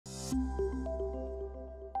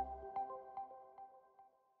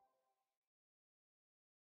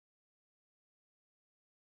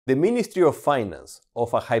The Ministry of Finance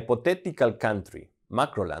of a hypothetical country,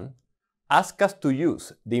 macroland, asks us to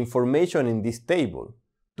use the information in this table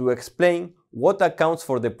to explain what accounts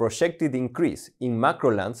for the projected increase in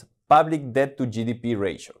macroland's public debt to GDP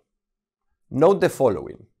ratio. Note the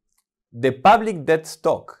following. The public debt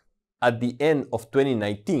stock at the end of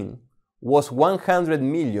 2019 was 100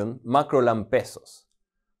 million macroland pesos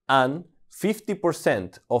and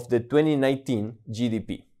 50% of the 2019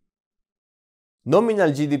 GDP.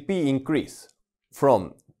 Nominal GDP increased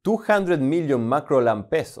from 200 million macroland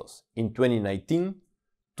pesos in 2019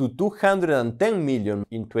 to 210 million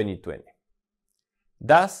in 2020.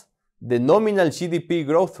 Thus, the nominal GDP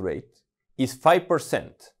growth rate is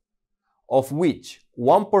 5%, of which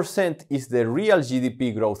 1% is the real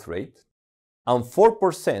GDP growth rate and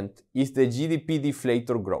 4% is the GDP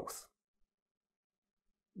deflator growth.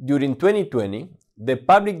 During 2020, the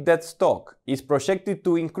public debt stock is projected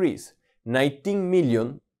to increase 19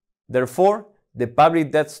 million. Therefore, the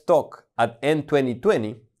public debt stock at end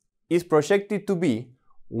 2020 is projected to be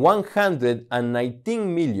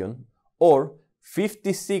 119 million or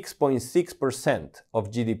 56.6% of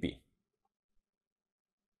GDP.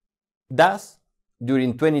 Thus,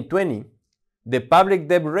 during 2020, the public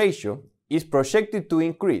debt ratio is projected to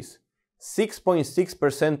increase 6.6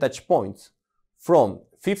 percentage points from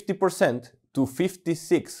 50% to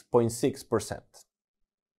 56.6%.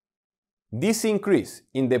 This increase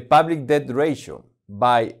in the public debt ratio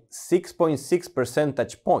by 6.6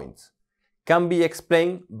 percentage points can be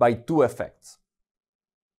explained by two effects.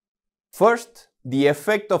 First, the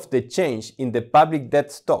effect of the change in the public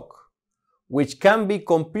debt stock, which can be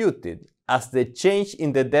computed as the change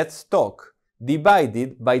in the debt stock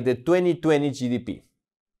divided by the 2020 GDP.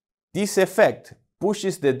 This effect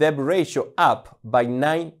pushes the debt ratio up by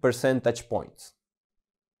 9 percentage points.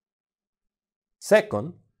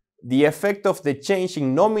 Second, the effect of the change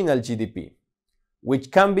in nominal GDP,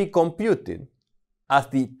 which can be computed as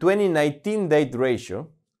the 2019 debt ratio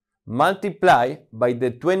multiplied by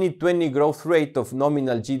the 2020 growth rate of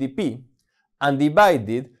nominal GDP and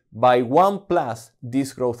divided by 1 plus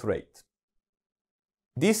this growth rate.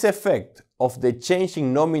 This effect of the change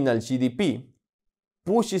in nominal GDP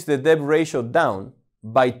pushes the debt ratio down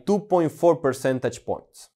by 2.4 percentage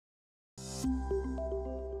points.